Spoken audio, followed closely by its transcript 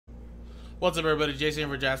What's up, everybody? Jason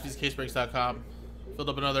for JaspysCaseBreaks.com. Filled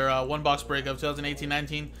up another one-box break of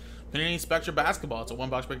 2018-19 Panini Spectra basketball. It's a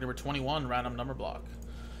one-box break number 21, random number block.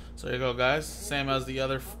 So there you go, guys. Same as the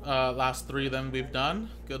other last three of them we've done.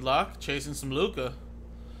 Good luck chasing some Luka.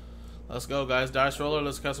 Let's go, guys. Dice roller.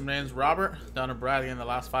 Let's cut some names. Robert down to Brad again. The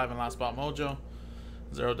last 5 and last spot. Mojo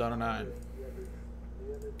 0 down to 9.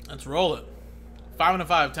 Let's roll it. 5 and a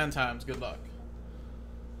 5, 10 times. Good luck.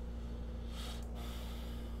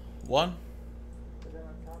 1,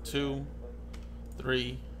 2,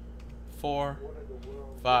 3, 4,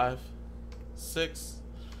 5, 6,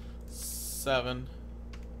 7,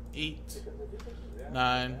 8,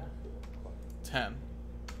 9, 10.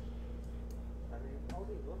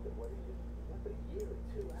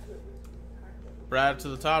 Brad to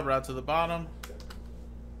the top, Brad to the bottom.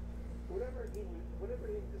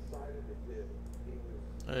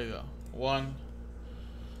 There you go. 1,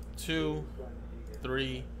 2,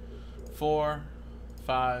 3, 4,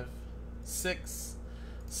 5, 6,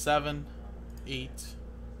 7, 8,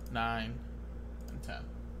 9, and 10.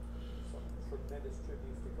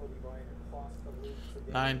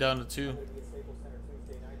 9 down to 2.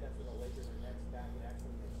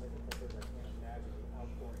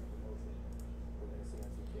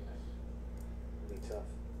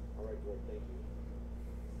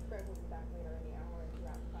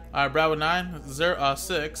 All right, Brad with 9,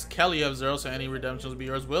 6. Kelly, you have 0, so any redemptions will be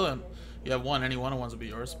yours. Willem, you have 1, any one of ones will be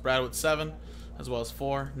yours. Brad with 7, as well as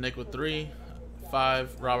 4. Nick with 3,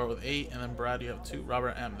 5. Robert with 8, and then Brad, you have 2.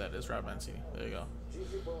 Robert M, that is Rob Mancini. There you go.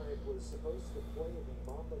 Was supposed to play in the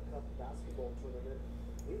Mamba Cup basketball tournament.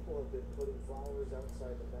 People have been putting flowers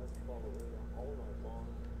outside the basketball arena all night long.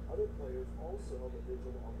 Other players also held a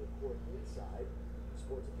vigil on the court inside.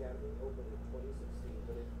 Sports Academy opened in 2016,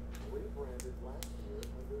 but it rebranded last year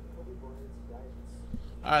under Kobe Bryant's guidance.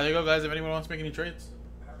 All right, there you go, guys. If anyone wants to make any trades.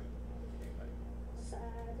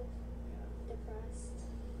 Sad, depressed.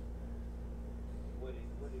 What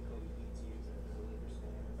did Kobe mean to you as a Lakers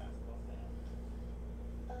fan or basketball fan?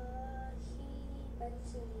 He meant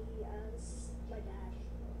to me as my dad.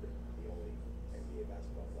 The only NBA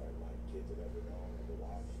basketball player my kids have ever known, ever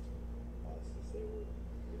watched, since they were,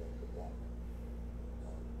 could walk.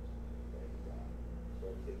 For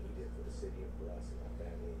everything he did for the city and for us and our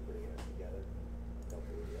family and bringing us together, felt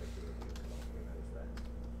really like we were doing something that was right.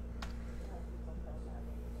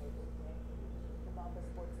 The Mamba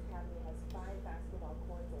Sports Academy has 5 basketball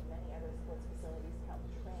courts and many other sports facilities to help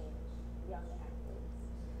train young athletes.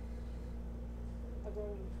 A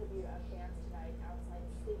glowing tribute of fans tonight outside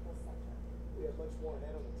Staples Center. We have much more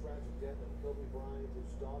ahead on the tragic death of Kobe Bryant,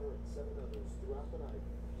 his daughter, and 7 others throughout the night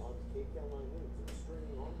on KCAL9 News and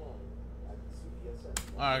streaming online at CBS.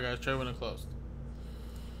 All right, guys. Trade window closed.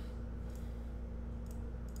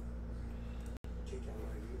 KCAL9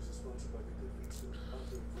 News is sponsored by the Good Feet Soup.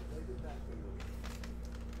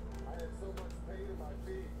 I had so much pain in my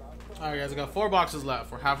feet. All right, guys. I got 4 boxes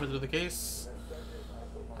left. We're halfway through the case.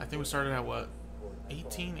 I think we started at what?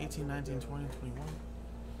 18, 19, 20, 21?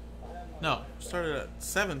 No, started at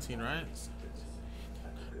 17, right?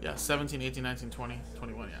 Yeah, 17, 18, 19, 20,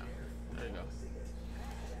 21, yeah. There you go.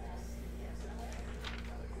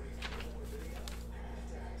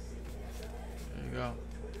 There you go.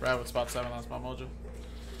 Brad with spot 7 on spot mojo.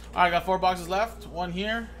 Alright, I got 4 boxes left. 1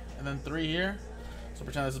 here, and then 3 here. So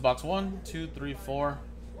pretend this is box 1, 2, 3, 4.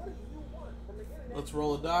 Let's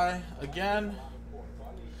roll a die again.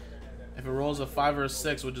 If it rolls a 5 or a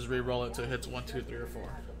 6, we'll just re-roll it until it hits 1, 2, 3, or 4.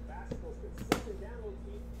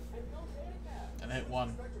 And hit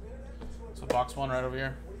 1. So box 1 right over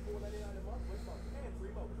here.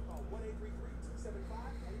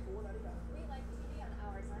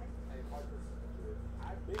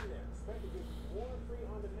 I've been there. Spectra gives you more free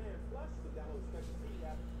on-demand, plus you can download the Spectra TV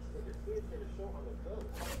app so your kids get a show on the go.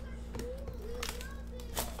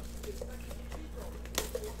 It's Spectra TV program.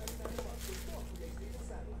 $4.99 for 4 free HD and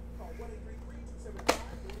satellite. Call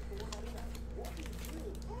 1-833-275-4499. What do you do?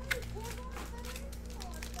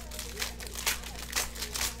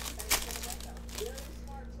 Very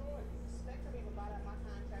smart choice. Spectrum even bought out my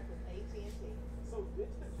contract with AT&T. So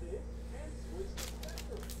ditch the dish and switch to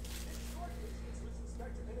Spectra. It's short dish and switch to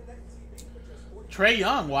Spectra Internet and TV for just $40. Trey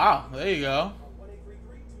Young, wow. There you go.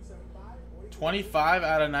 1-833-275-4499. 25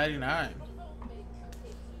 out of 99.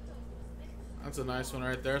 That's a nice one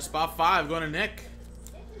right there. Spot 5 going to Nick.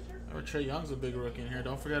 Remember, Trey Young's a big rookie in here.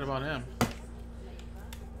 Don't forget about him.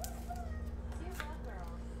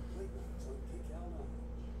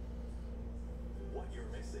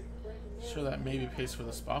 Sure that maybe pays for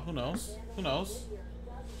the spot. Who knows? Who knows?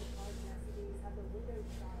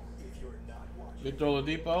 Victor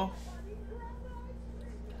Oladipo.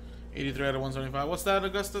 83 out of 175. What's that,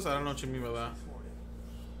 Augustus? I don't know what you mean by that.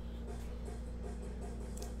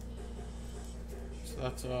 So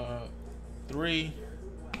that's 3.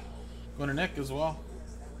 Going to Nick as well.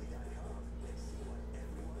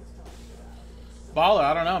 Baller,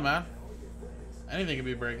 I don't know, man. Anything could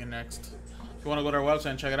be breaking next. If you want to go to our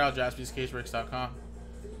website and check it out, jaspyscasebreaks.com.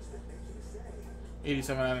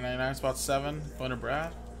 87 out of 99, spot 7. Going to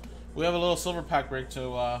Brad. We have a little silver pack break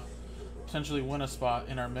to potentially win a spot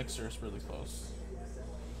in our mixer. It's really close.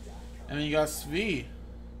 And then you got Svi.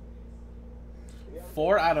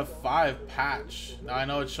 4 out of 5 patch. Now I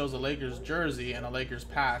know it shows a Lakers jersey and a Lakers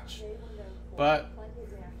patch, but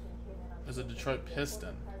there's a Detroit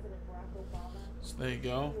Piston. So there you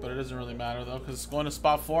go. But it doesn't really matter though, because it's going to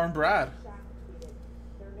spot 4 and Brad.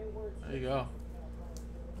 There you go.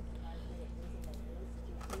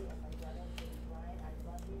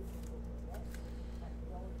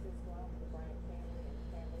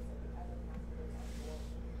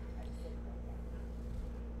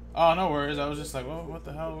 Oh, no worries. I was just like, well, what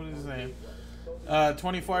the hell? What is he saying?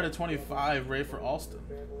 24 out of 25, Ray for Alston.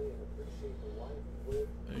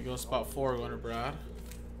 There you go, spot 4 going to Brad.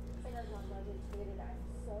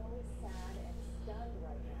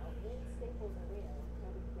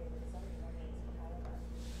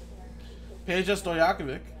 Peja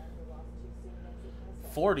Stojakovic.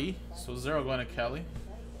 40, so 0 going to Kelly.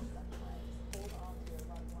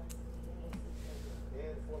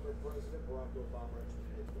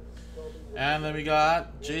 And then we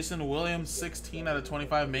got Jason Williams, 16 out of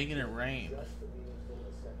 25, making it rain.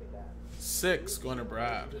 6 going to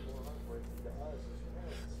Brad.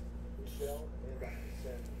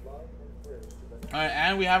 Alright,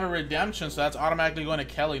 and we have a redemption, so that's automatically going to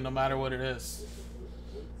Kelly no matter what it is.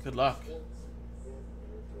 Good luck.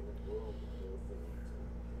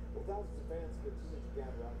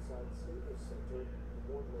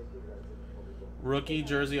 Rookie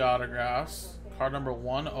jersey autographs. Card number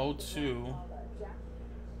 102.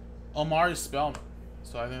 Omari Spellman.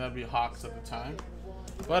 So I think that'd be Hawks at the time.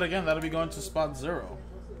 But again, that'll be going to spot 0.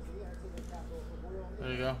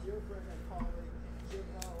 There you go.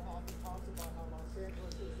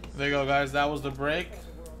 There you go, guys. That was the break.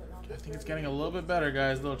 I think it's getting a little bit better,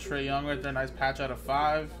 guys. Little Trae Young right there. Nice patch out of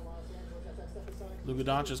 5. Luka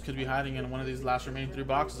Doncic could be hiding in one of these last remaining 3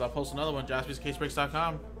 boxes. I'll post another one.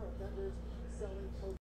 JaspysCaseBreaks.com.